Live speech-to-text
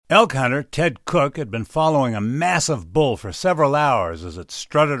Elk hunter Ted Koch had been following a massive bull for several hours as it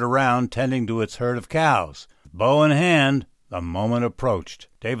strutted around tending to its herd of cows. Bow in hand, the moment approached.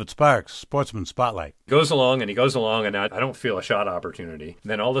 David Sparks, Sportsman Spotlight. He goes along, and I don't feel a shot opportunity. And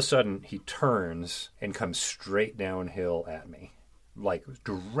then all of a sudden, he turns and comes straight downhill at me. Like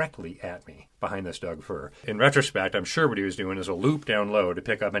directly at me behind this Doug fir. In retrospect, I'm sure what he was doing is a loop down low to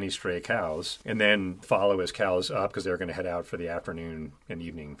pick up any stray cows and then follow his cows up because they're going to head out for the afternoon and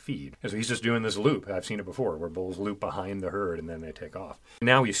evening feed. And so he's just doing this loop. I've seen it before where bulls loop behind the herd and then they take off.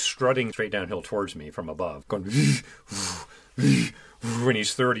 Now he's strutting straight downhill towards me from above, going when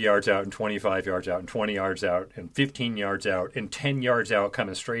he's 30 yards out and 25 yards out and 20 yards out and 15 yards out and 10 yards out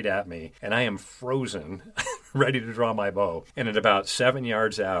coming straight at me. And I am frozen, ready to draw my bow. And at about 7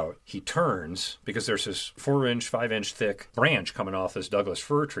 yards out, he turns because there's this 4-inch, 5-inch thick branch coming off this Douglas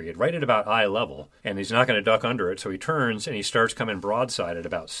fir tree right at about eye level. And he's not going to duck under it. So he turns and he starts coming broadside at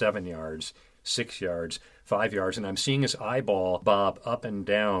about 7 yards, 6 yards, 5 yards, and I'm seeing his eyeball bob up and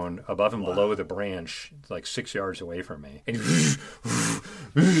down above and below the branch, like 6 yards away from me. And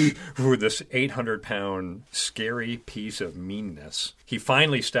with this 800-pound scary piece of meanness, he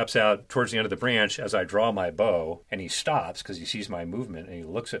finally steps out towards the end of the branch as I draw my bow, and he stops because he sees my movement, and he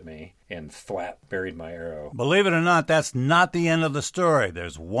looks at me, and thwap, buried my arrow. Believe it or not, that's not the end of the story.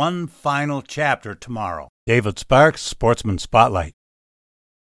 There's one final chapter tomorrow. David Sparks, Sportsman Spotlight.